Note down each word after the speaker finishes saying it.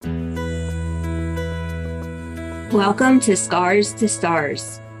Welcome to Scars to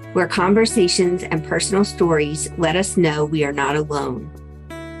Stars, where conversations and personal stories let us know we are not alone.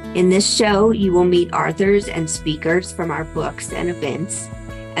 In this show, you will meet authors and speakers from our books and events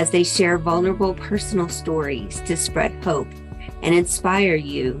as they share vulnerable personal stories to spread hope and inspire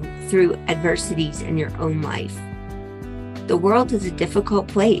you through adversities in your own life. The world is a difficult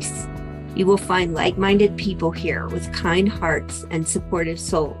place. You will find like-minded people here with kind hearts and supportive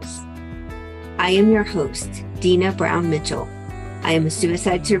souls. I am your host, Dina Brown Mitchell. I am a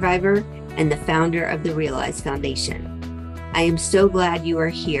suicide survivor and the founder of the Realize Foundation. I am so glad you are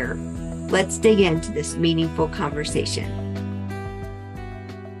here. Let's dig into this meaningful conversation.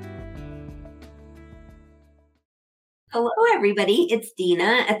 Hello, everybody. It's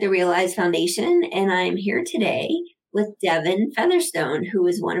Dina at the Realize Foundation, and I'm here today with Devan Featherstone, who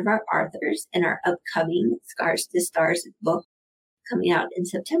is one of our authors in our upcoming Scars to Stars book coming out in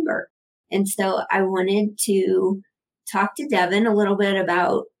September. And so I wanted to talk to Devan a little bit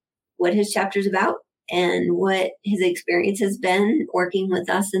about what his chapter is about and what his experience has been working with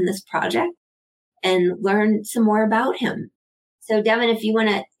us in this project and learn some more about him. So Devan, if you want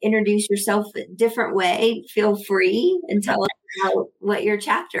to introduce yourself a different way, feel free and tell us about what your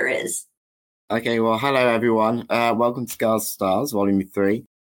chapter is. Okay, well, hello, everyone. Welcome to Scars to Stars, Volume 3.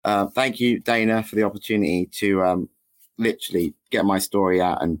 Thank you, Dana, for the opportunity to literally get my story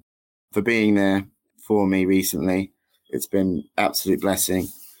out and for being there for me recently. It's been absolute blessing.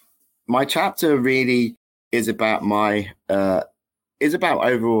 My chapter really is about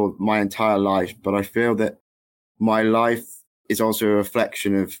overall my entire life, but I feel that my life is also a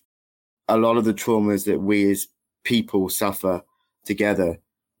reflection of a lot of the traumas that we as people suffer together.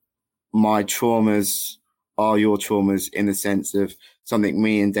 My traumas are your traumas in the sense of something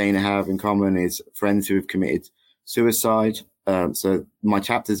me and Dana have in common is friends who have committed suicide. So my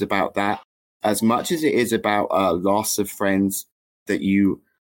chapter is about that as much as it is about loss of friends that you'll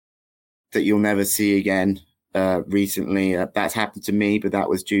never see again. Recently, that's happened to me, but that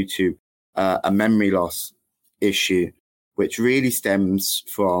was due to a memory loss issue, which really stems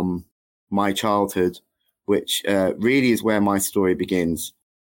from my childhood, which really is where my story begins.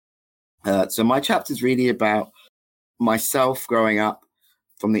 So my chapter is really about myself growing up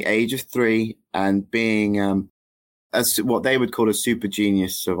from the age of 3 and being as what they would call a super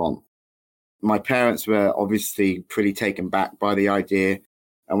genius savant. My parents were obviously pretty taken back by the idea.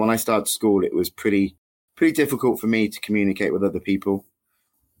 And when I started school, it was pretty difficult for me to communicate with other people.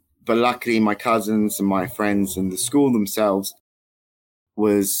 But luckily, my cousins and my friends and the school themselves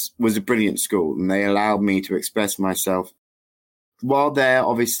was a brilliant school, and they allowed me to express myself. While there,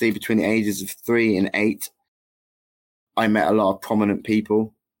 obviously, between the ages of 3 and 8, I met a lot of prominent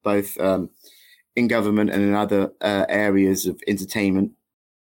people, both in government and in other areas of entertainment.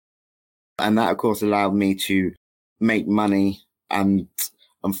 And that, of course, allowed me to make money. And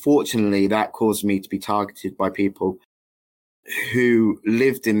unfortunately, that caused me to be targeted by people who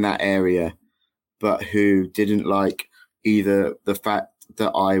lived in that area, but who didn't like either the fact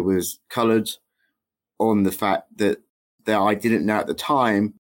that I was coloured or the fact that I didn't know at the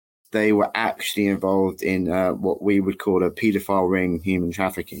time they were actually involved in what we would call a paedophile ring, human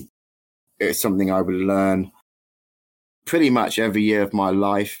trafficking. It's something I would learn pretty much every year of my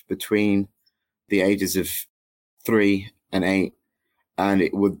life between the ages of 3 and 8. And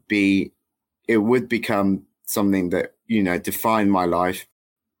it would become something that, defined my life.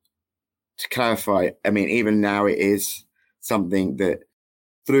 To clarify, I mean, even now it is something that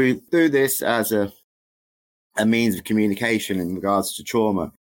through this as a means of communication in regards to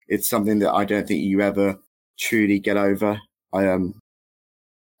trauma, it's something that I don't think you ever truly get over.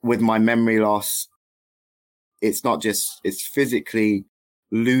 With my memory loss, it's not just, it's physically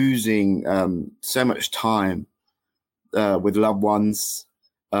losing so much time with loved ones,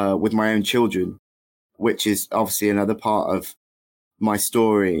 with my own children, which is obviously another part of my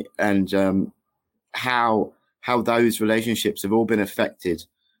story, and how those relationships have all been affected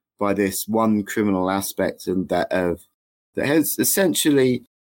by this one criminal aspect, and that has essentially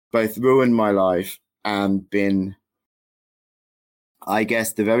both ruined my life and been, I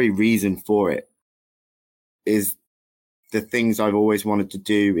guess, the very reason for it is the things I've always wanted to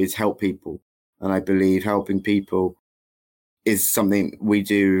do is help people. And I believe helping people is something we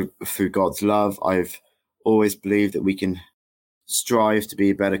do through God's love. I've always believed that we can strive to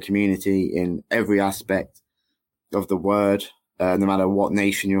be a better community in every aspect of the word, no matter what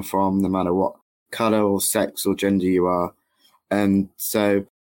nation you're from, no matter what color or sex or gender you are. And so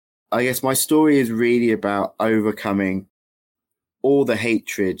I guess my story is really about overcoming all the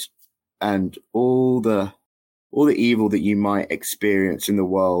hatred and all the evil that you might experience in the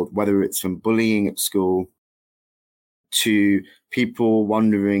world, whether it's from bullying at school, to people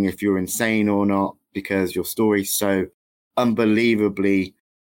wondering if you're insane or not because your story's so unbelievably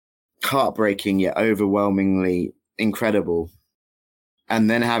heartbreaking yet overwhelmingly incredible. And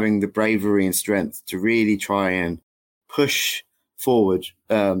then having the bravery and strength to really try and push forward,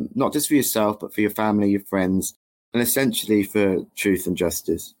 not just for yourself, but for your family, your friends, and essentially for truth and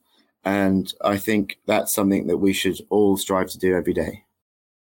justice. And I think that's something that we should all strive to do every day.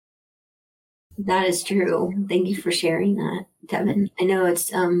 That is true. Thank you for sharing that, Devan.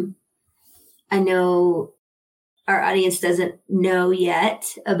 I know our audience doesn't know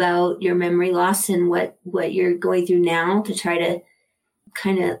yet about your memory loss and what you're going through now to try to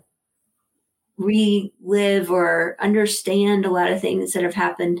kind of relive or understand a lot of things that have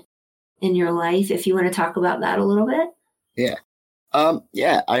happened in your life. If you want to talk about that a little bit. Yeah.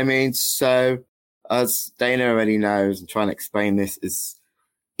 I mean, so as Dana already knows, I'm trying to explain this as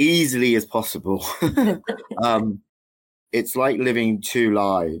easily as possible. It's like living two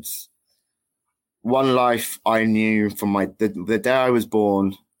lives. One life I knew from the day I was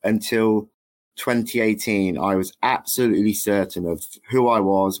born until 2018, I was absolutely certain of who I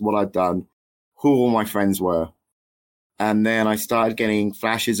was, what I'd done, who all my friends were. And then I started getting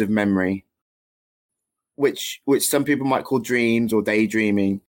flashes of memory, which some people might call dreams or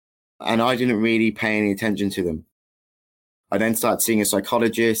daydreaming. And I didn't really pay any attention to them. I then started seeing a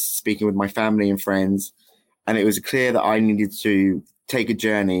psychologist, speaking with my family and friends. And it was clear that I needed to take a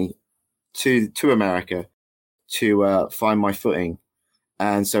journey to America to find my footing.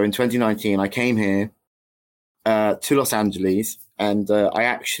 And so in 2019, I came here to Los Angeles, and I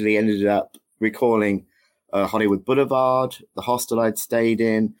actually ended up recalling Hollywood Boulevard, the hostel I'd stayed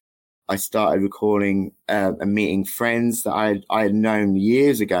in. I started recalling and meeting friends that I had known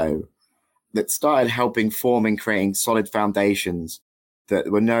years ago that started helping form and creating solid foundations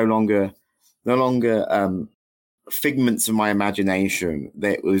that were no longer figments of my imagination.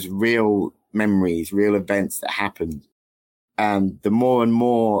 That was real memories, real events that happened. And the more and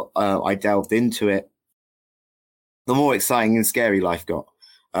more I delved into it, the more exciting and scary life got.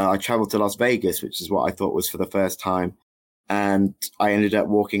 I traveled to Las Vegas, which is what I thought was for the first time. And I ended up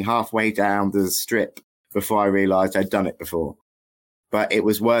walking halfway down the strip before I realized I'd done it before. But it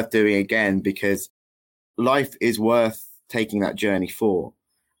was worth doing again because life is worth taking that journey for.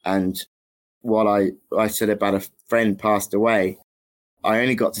 And while I said about a friend passed away, I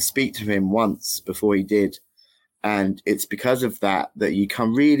only got to speak to him once before he did. And it's because of that you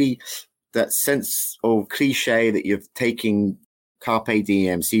can really, that sense or cliche that you're taking carpe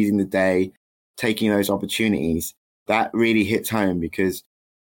diem, seizing the day, taking those opportunities, that really hits home because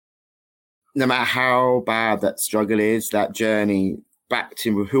no matter how bad that struggle is, that journey back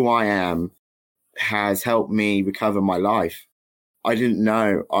to who I am has helped me recover my life. I didn't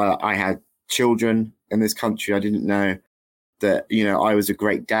know I had children in this country. I didn't know that, I was a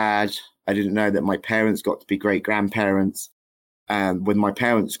great dad. I didn't know that my parents got to be great grandparents. And with my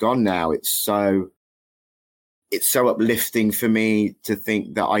parents gone now, it's so uplifting for me to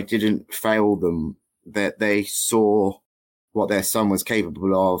think that I didn't fail them, that they saw what their son was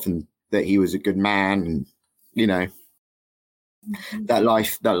capable of and that he was a good man. And, that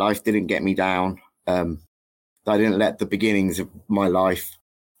life didn't get me down. I didn't let the beginnings of my life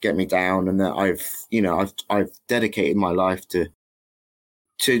get me down, and that I've dedicated my life to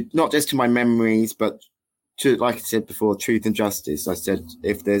not just to my memories, but to, like I said before, truth and justice. I said,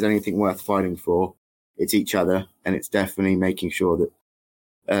 if there's anything worth fighting for, it's each other. And it's definitely making sure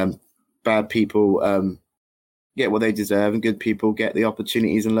that bad people get what they deserve and good people get the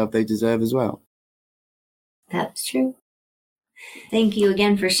opportunities and love they deserve as well. That's true. Thank you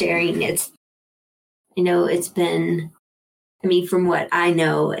again for sharing. It's been, from what I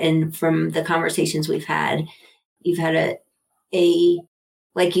know and from the conversations we've had, you've had a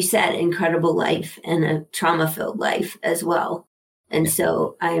like you said, incredible life and a trauma-filled life as well. And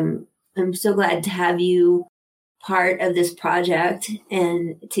so I'm so glad to have you part of this project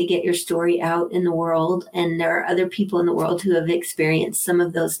and to get your story out in the world. And there are other people in the world who have experienced some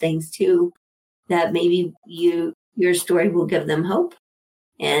of those things too, that maybe your story will give them hope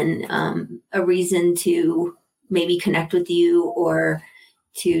and a reason to maybe connect with you or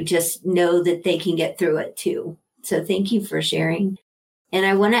to just know that they can get through it too. So thank you for sharing. And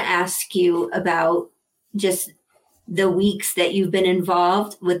I want to ask you about just the weeks that you've been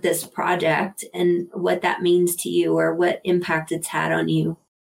involved with this project and what that means to you or what impact it's had on you.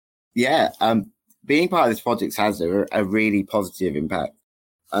 Yeah, being part of this project has a really positive impact.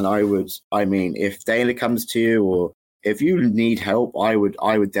 And if Dana comes to you or if you need help, I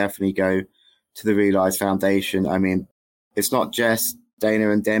would definitely go to the Realize Foundation. It's not just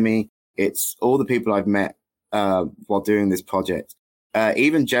Dana and Demi, it's all the people I've met while doing this project.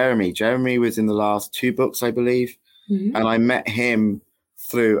 Even Jeremy was in the last 2 books, I believe. Mm-hmm. And I met him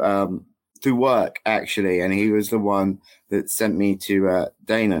through work, actually. And he was the one that sent me to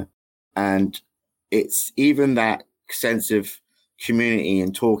Dana. And it's even that sense of community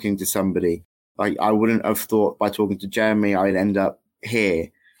and talking to somebody. Like, I wouldn't have thought by talking to Jeremy I'd end up here,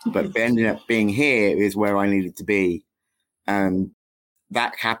 but ending up being here is where I needed to be. And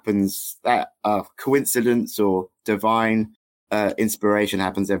that happens, that coincidence or divine inspiration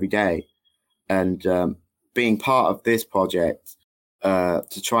happens every day. And being part of this project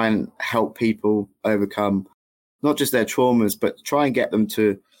to try and help people overcome not just their traumas, but try and get them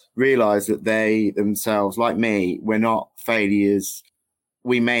to realize that they themselves, like me, we're not failures.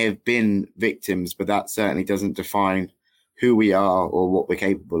 We may have been victims, but that certainly doesn't define who we are or what we're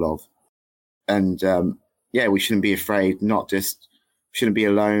capable of. And we shouldn't be afraid, shouldn't be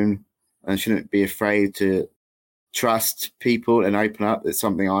alone, and shouldn't be afraid to trust people and open up. It's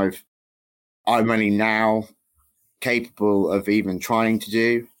something I'm only now capable of even trying to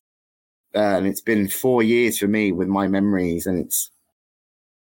do. And it's been 4 years for me with my memories, and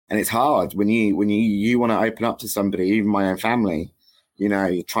it's hard when you want to open up to somebody, even my own family. You know,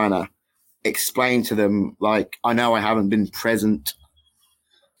 you're trying to explain to them, like, I know I haven't been present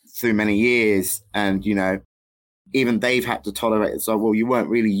through many years, and, you know, even they've had to tolerate it. So, well, you weren't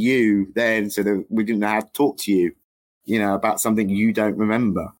really you then, so we didn't know how to talk to you, you know, about something you don't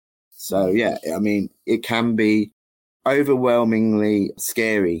remember. So, yeah, I mean, it can be overwhelmingly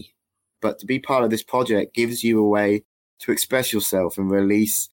scary, but to be part of this project gives you a way to express yourself and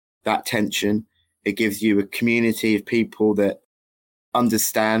release that tension. It gives you a community of people that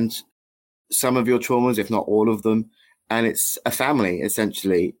understand some of your traumas, if not all of them. And it's a family,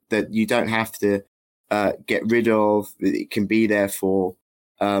 essentially, that you don't have to get rid of. It can be there for.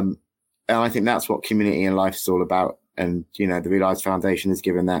 And I think that's what community and life is all about. And, you know, the Realize Foundation has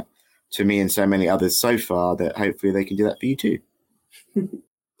given that to me and so many others so far, that hopefully they can do that for you too.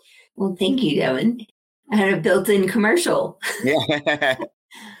 Well, thank you, Devan. I had a built-in commercial. Yeah.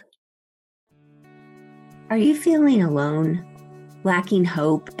 Are you feeling alone, lacking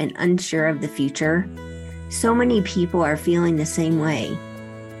hope, and unsure of the future? So many people are feeling the same way.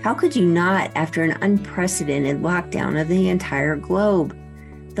 How could you not after an unprecedented lockdown of the entire globe?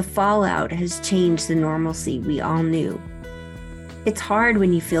 The fallout has changed the normalcy we all knew. It's hard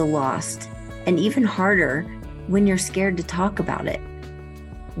when you feel lost, and even harder when you're scared to talk about it.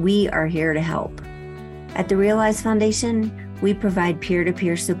 We are here to help. At the Realize Foundation, we provide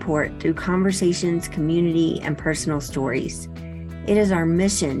peer-to-peer support through conversations, community, and personal stories. It is our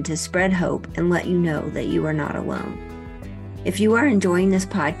mission to spread hope and let you know that you are not alone. If you are enjoying this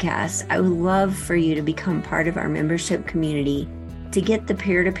podcast, I would love for you to become part of our membership community to get the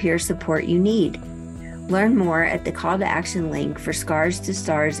peer-to-peer support you need. Learn more at the call to action link for Scars to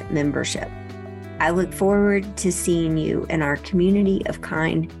Stars membership. I look forward to seeing you in our community of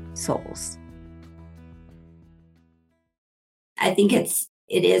kind souls. I think it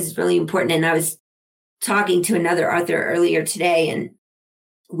is really important. And I was talking to another author earlier today, and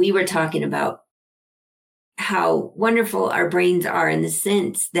we were talking about how wonderful our brains are in the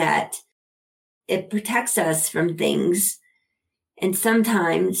sense that it protects us from things. And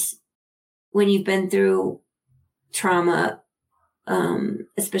sometimes when you've been through trauma,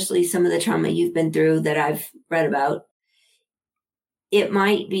 especially some of the trauma you've been through that I've read about, it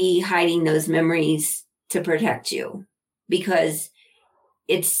might be hiding those memories to protect you, because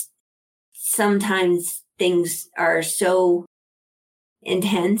it's sometimes things are so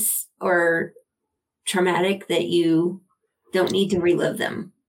intense or traumatic that you don't need to relive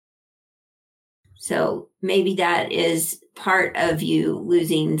them. So maybe that is part of you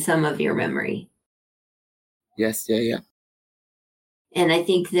losing some of your memory. Yes, yeah. And I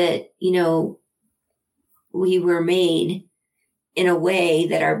think that, you know, we were made in a way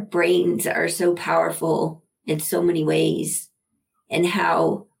that our brains are so powerful in so many ways, and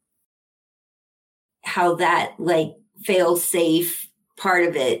how that like fail safe part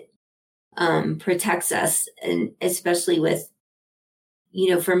of it protects us. And especially with, you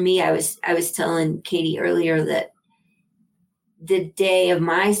know, for me, I was telling Katie earlier that the day of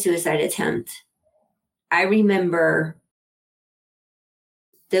my suicide attempt, I remember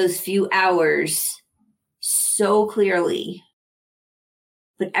those few hours so clearly,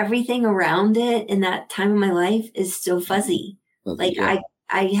 but everything around it in that time of my life is so fuzzy. Like yeah.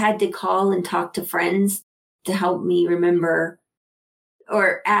 I had to call and talk to friends to help me remember,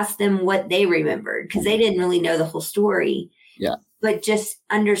 or ask them what they remembered, because they didn't really know the whole story. Yeah. But just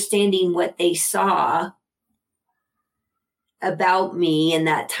understanding what they saw about me in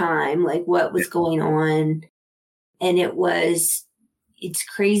that time, like what was going on. And it's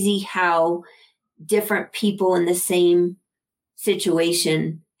crazy how different people in the same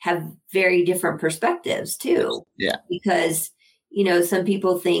situation have very different perspectives too. Yeah. Because, some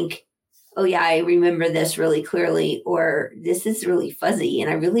people think, oh yeah, I remember this really clearly, or this is really fuzzy and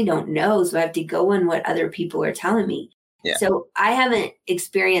I really don't know. So I have to go on what other people are telling me. Yeah. So I haven't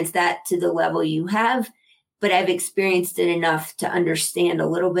experienced that to the level you have, but I've experienced it enough to understand a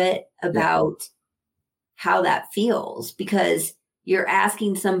little bit about how that feels, because you're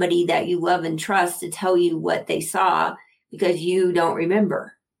asking somebody that you love and trust to tell you what they saw because you don't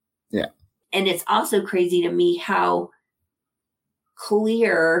remember. Yeah. And it's also crazy to me how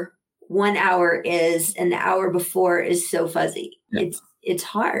clear 1 hour is and the hour before is so fuzzy. Yeah. It's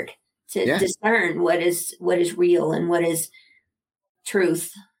hard to discern what is real and what is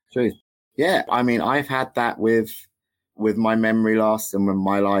truth. Truth. Yeah. I mean, I've had that with my memory loss and with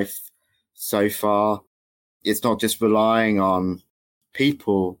my life so far. It's not just relying on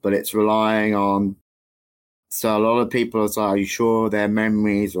people, but it's relying on. So a lot of people are like, are you sure they're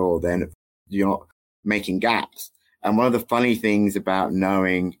memories, or then you're not making gaps? And one of the funny things about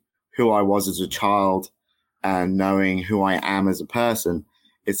knowing who I was as a child and knowing who I am as a person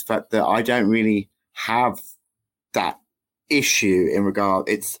is the fact that I don't really have that issue in regard.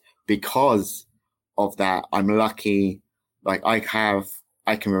 It's because of that. I'm lucky. Like I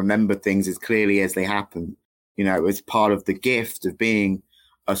can remember things as clearly as they happen. It's part of the gift of being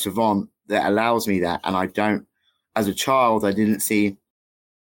a savant that allows me that. And I don't, as a child,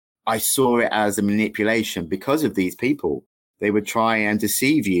 I saw it as a manipulation because of these people. They would try and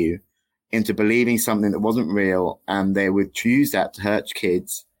deceive you into believing something that wasn't real, and they would use that to hurt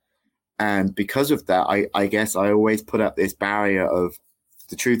kids. And because of that, I guess I always put up this barrier of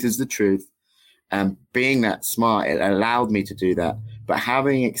the truth is the truth. And being that smart, it allowed me to do that. But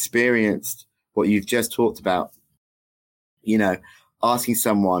having experienced what you've just talked about, asking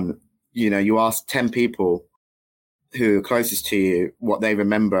someone, you ask 10 people who are closest to you what they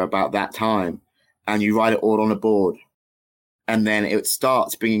remember about that time, and you write it all on a board. And then it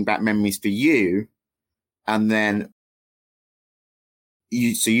starts bringing back memories for you. And then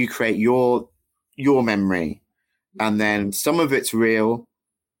you create your memory. And then some of it's real.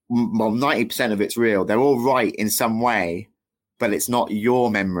 Well, 90% of it's real. They're all right in some way, but it's not your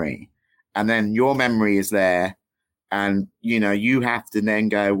memory. And then your memory is there. And, you have to then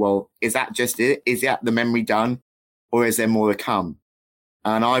go, well, is that just it? Is that the memory done? Or is there more to come?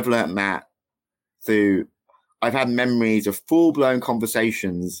 And I've learned that I've had memories of full-blown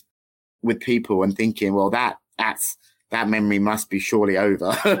conversations with people and thinking, well, that memory must be surely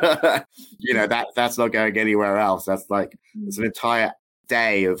over. That's not going anywhere else. That's like, it's an entire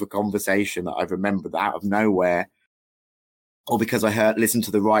day of a conversation that I've remembered out of nowhere, or because I listened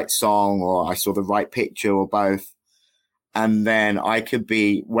to the right song, or I saw the right picture, or both. And then I could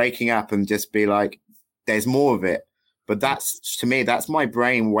be waking up and just be like, there's more of it. But to me, that's my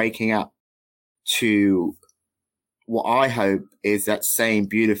brain waking up to what I hope is that same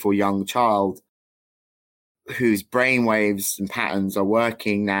beautiful young child whose brainwaves and patterns are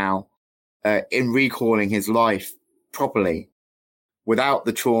working now in recalling his life properly, without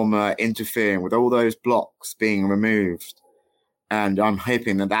the trauma interfering, with all those blocks being removed. And I'm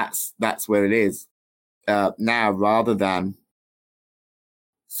hoping that's where it is now, rather than.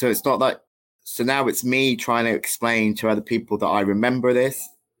 So it's not like. So now it's me trying to explain to other people that I remember this,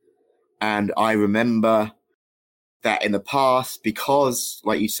 and I remember that in the past, because,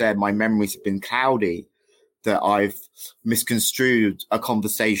 like you said, my memories have been cloudy, that I've misconstrued a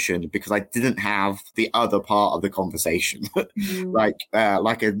conversation because I didn't have the other part of the conversation. Like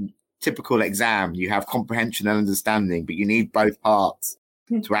a typical exam, you have comprehension and understanding, but you need both parts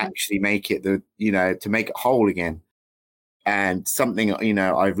to actually make it to make it whole again. And something,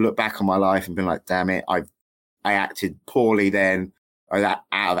 I've looked back on my life and been like, damn it, I acted poorly then, or that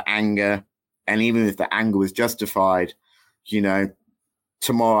out of anger. And even if the anger was justified,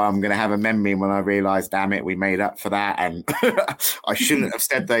 tomorrow I'm going to have a memory when I realize, damn it, we made up for that. And I shouldn't have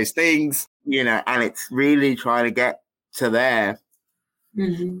said those things, and it's really trying to get to there.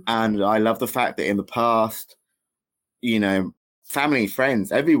 Mm-hmm. And I love the fact that in the past, family,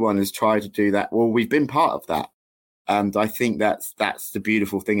 friends, everyone has tried to do that. Well, we've been part of that. And I think that's the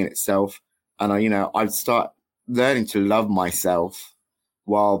beautiful thing in itself. And I'd start learning to love myself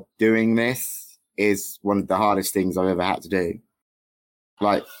while doing this is one of the hardest things I've ever had to do.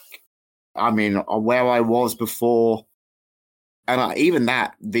 Like, where I was before, and even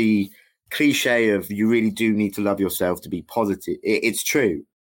that, the cliche of you really do need to love yourself to be positive. It's true.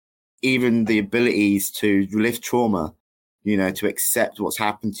 Even the abilities to lift trauma, to accept what's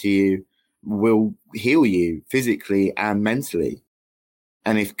happened to you will heal you physically and mentally.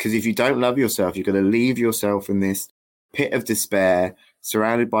 And because if you don't love yourself, you're going to leave yourself in this pit of despair,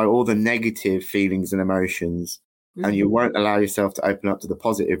 surrounded by all the negative feelings and emotions, and you won't allow yourself to open up to the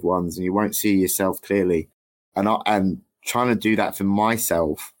positive ones, and you won't see yourself clearly. And trying to do that for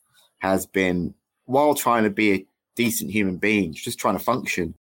myself has been, while trying to be a decent human being, just trying to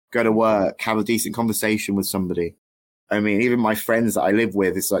function, go to work, have a decent conversation with somebody. I mean, even my friends that I live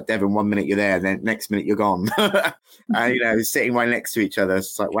with, it's like, Devan, 1 minute you're there, and then next minute you're gone. And, sitting right next to each other,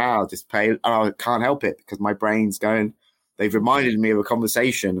 it's like, wow, I can't help it because my brain's going, they've reminded me of a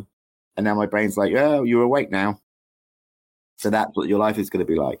conversation, and now my brain's like, oh, you're awake now. So that's what your life is going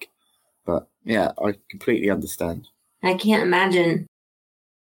to be like. But yeah, I completely understand. I can't imagine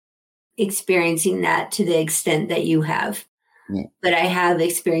experiencing that to the extent that you have. Yeah. But I have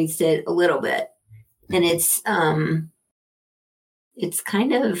experienced it a little bit. And it's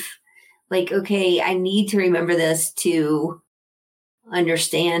kind of like, okay, I need to remember this to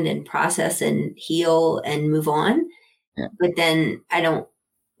understand and process and heal and move on. Yeah. But then I don't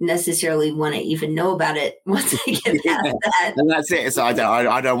necessarily want to even know about it once I get past that. And that's it. So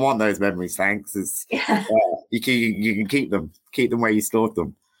I don't want those memories, thanks. You can keep them where you stored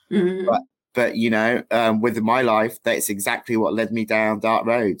them. Mm-hmm. But with my life, that's exactly what led me down dark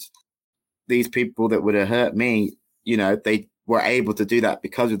roads. These people that would have hurt me, they were able to do that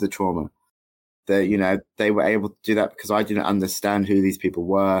because of the trauma. They were able to do that because I didn't understand who these people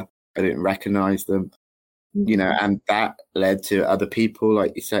were. I didn't recognize them, and that led to other people,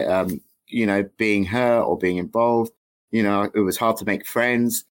 like you say, being hurt or being involved. It was hard to make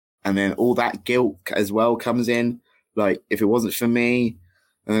friends. And then all that guilt as well comes in. Like, if it wasn't for me,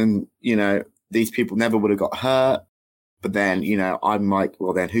 and, these people never would have got hurt. But then, I'm like,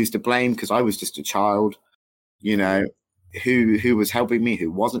 well, then who's to blame? Because I was just a child, who was helping me, who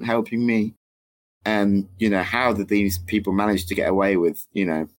wasn't helping me. And, how did these people manage to get away with,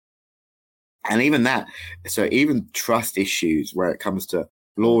 and even that. So even trust issues where it comes to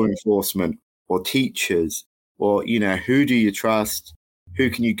law enforcement or teachers or, who do you trust?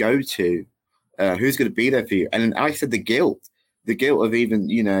 Who can you go to? Who's going to be there for you? And like I said, the guilt of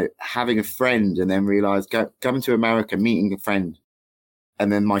even, having a friend and then realize coming to America, meeting a friend.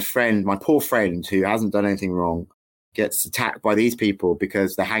 And then my poor friend who hasn't done anything wrong gets attacked by these people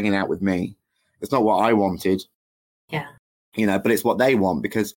because they're hanging out with me. It's not what I wanted. Yeah. But it's what they want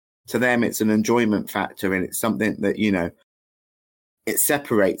because to them it's an enjoyment factor and it's something that, it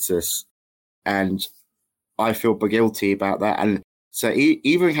separates us. And I feel guilty about that. And so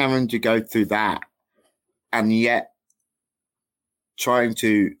even having to go through that and yet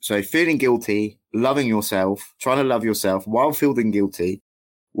feeling guilty, loving yourself, trying to love yourself while feeling guilty,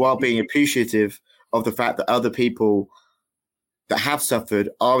 while being appreciative of the fact that other people that have suffered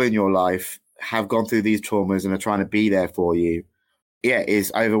are in your life, have gone through these traumas and are trying to be there for you. Yeah,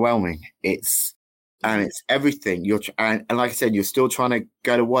 it's overwhelming. It's everything. And like I said, you're still trying to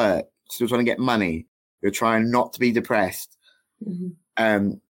go to work, still trying to get money. You're trying not to be depressed.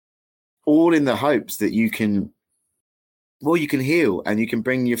 Mm-hmm. All in the hopes that you can heal and you can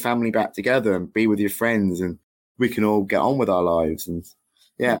bring your family back together and be with your friends and we can all get on with our lives. And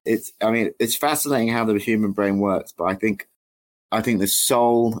yeah, it's fascinating how the human brain works, but I think the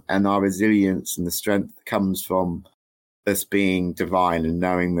soul and our resilience and the strength comes from us being divine and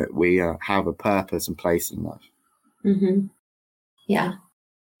knowing that we have a purpose and place in life. Mm-hmm. Yeah.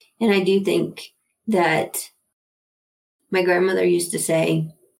 And I do think that my grandmother used to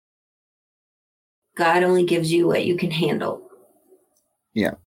say, God only gives you what you can handle.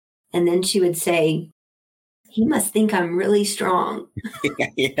 Yeah. And then she would say, he must think I'm really strong.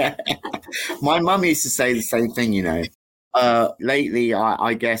 Yeah. My mum used to say the same thing, Lately,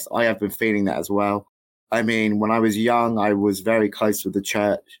 I guess I have been feeling that as well. I mean, when I was young, I was very close with the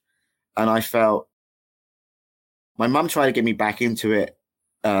church and I felt my mum tried to get me back into it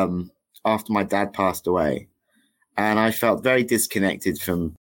after my dad passed away. And I felt very disconnected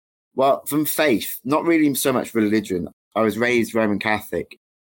from faith, not really so much religion. I was raised Roman Catholic,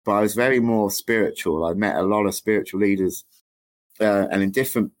 but I was very more spiritual. I met a lot of spiritual leaders and in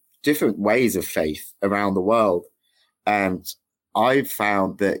different ways of faith around the world. And I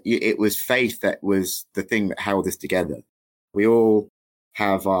found that it was faith that was the thing that held us together. We all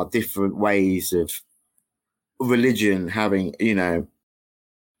have our different ways of religion having,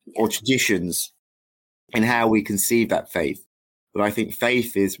 or traditions in how we conceive that faith. But I think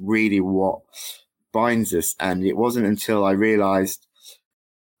faith is really what binds us. And it wasn't until I realized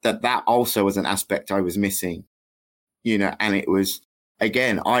that also was an aspect I was missing, and it was,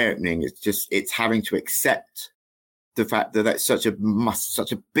 again, eye-opening. It's having to accept the fact that that's such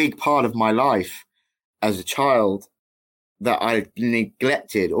a big part of my life as a child that I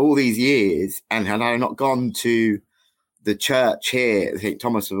neglected all these years, and had I not gone to the church here, St.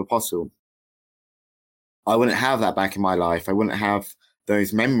 Thomas of Apostle, I wouldn't have that back in my life. I wouldn't have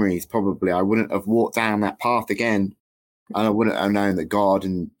those memories, probably. I wouldn't have walked down that path again. And I wouldn't have known that God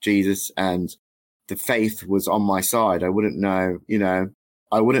and Jesus and the faith was on my side. I wouldn't know,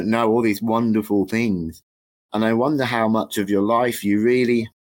 I wouldn't know all these wonderful things. And I wonder how much of your life you really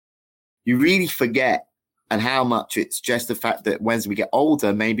forget, and how much it's just the fact that as we get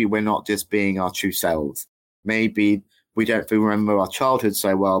older, maybe we're not just being our true selves. Maybe we don't remember our childhood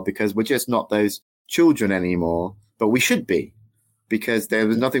so well because we're just not those children anymore, but we should be, because there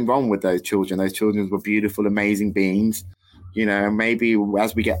was nothing wrong with those children. Those children were beautiful, amazing beings. Maybe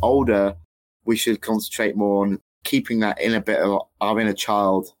as we get older, we should concentrate more on keeping that inner bit of our inner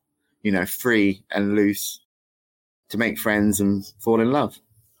child, free and loose to make friends and fall in love.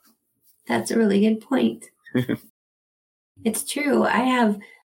 That's a really good point. It's true.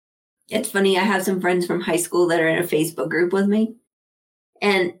 It's funny. I have some friends from high school that are in a Facebook group with me,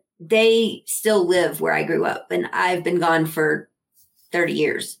 and they still live where I grew up, and I've been gone for 30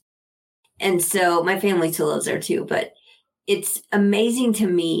 years. And so my family still lives there too, but it's amazing to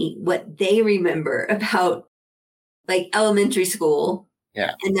me what they remember about like elementary school.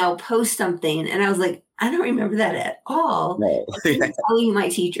 Yeah. And they'll post something, and I was like, I don't remember that at all. No. I couldn't tell you my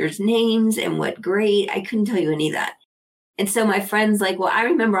teachers' names and what grade. I couldn't tell you any of that. And so my friend's like, well, I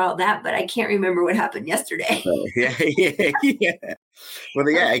remember all that, but I can't remember what happened yesterday. Yeah. Well,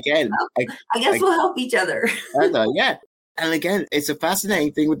 yeah, again. I guess we'll help each other. Yeah. And again, it's a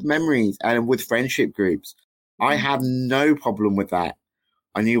fascinating thing with memories and with friendship groups. I have no problem with that.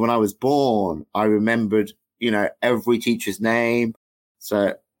 I knew when I was born, I remembered, every teacher's name.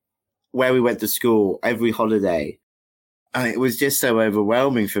 So where we went to school, every holiday. And it was just so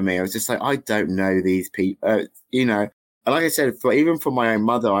overwhelming for me. I was just like, I don't know these people, And like I said, even for my own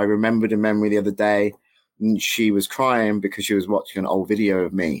mother, I remembered a memory the other day. And she was crying because she was watching an old video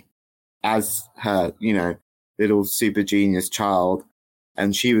of me as her, little super genius child.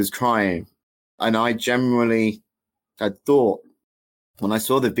 And she was crying. And I generally had thought, when I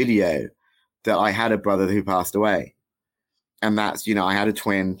saw the video, that I had a brother who passed away. And that's, I had a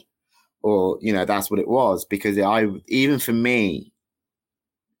twin, or, that's what it was. Because even for me,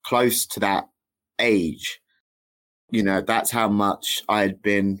 close to that age, that's how much I had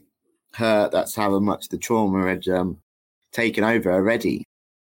been hurt. That's how much the trauma had taken over already.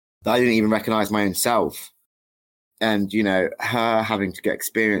 I didn't even recognize my own self. And, her having to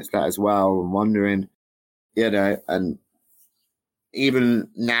experience that as well, and wondering, and even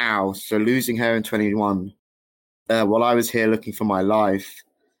now, so losing her in 21, while I was here looking for my life,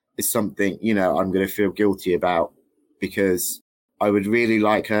 is something, I'm going to feel guilty about, because I would really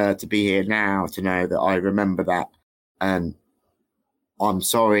like her to be here now to know that I remember that. And I'm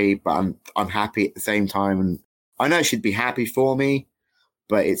sorry, but I'm happy at the same time. And I know she'd be happy for me,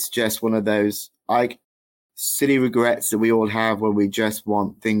 but it's just one of those silly regrets that we all have when we just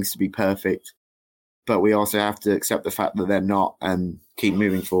want things to be perfect. But we also have to accept the fact that they're not and keep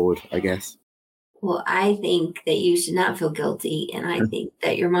moving forward, I guess. Well, I think that you should not feel guilty, and I think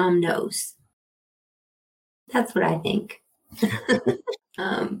that your mom knows. That's what I think.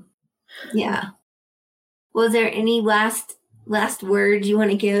 Yeah. Was there any last words you want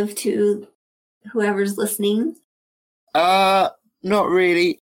to give to whoever's listening? Not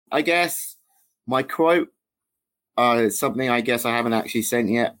really. I guess my quote is something I guess I haven't actually sent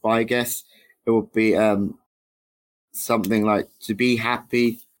yet, but I guess it would be something like, to be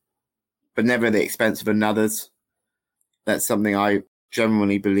happy, but never at the expense of another's. That's something I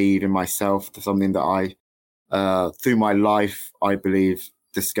genuinely believe in myself. That's something that I, through my life, I believe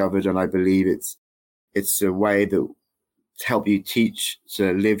discovered, and I believe it's a way that to help you teach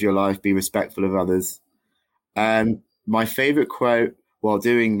to live your life, be respectful of others. And my favorite quote while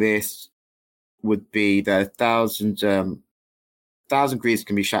doing this would be that 1,000 griefs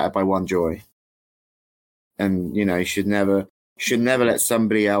can be shattered by one joy. And, you should never let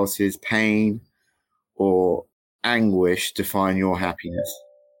somebody else's pain or anguish define your happiness.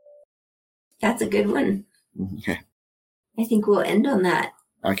 That's a good one. Okay. I think we'll end on that.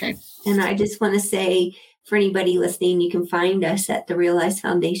 Okay. And I just want to say, for anybody listening, you can find us at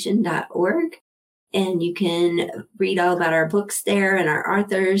therealizefoundation.org, and you can read all about our books there and our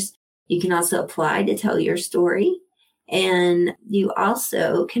authors. You can also apply to tell your story. And you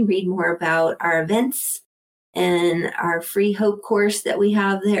also can read more about our events and our free hope course that we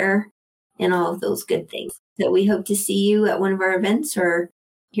have there, and all of those good things. So we hope to see you at one of our events or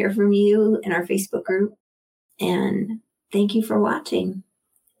hear from you in our Facebook group. And thank you for watching.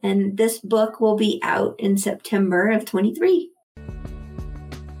 And this book will be out in September of 23.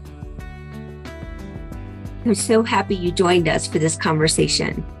 I'm so happy you joined us for this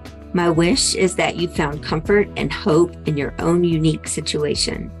conversation. My wish is that you found comfort and hope in your own unique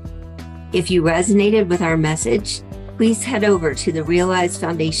situation. If you resonated with our message, please head over to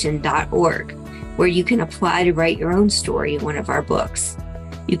therealizefoundation.org, where you can apply to write your own story in one of our books.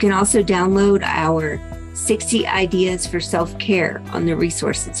 You can also download our 60 Ideas for Self-Care on the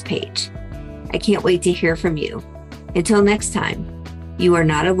resources page. I can't wait to hear from you. Until next time, you are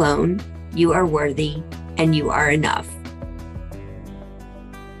not alone, you are worthy, and you are enough.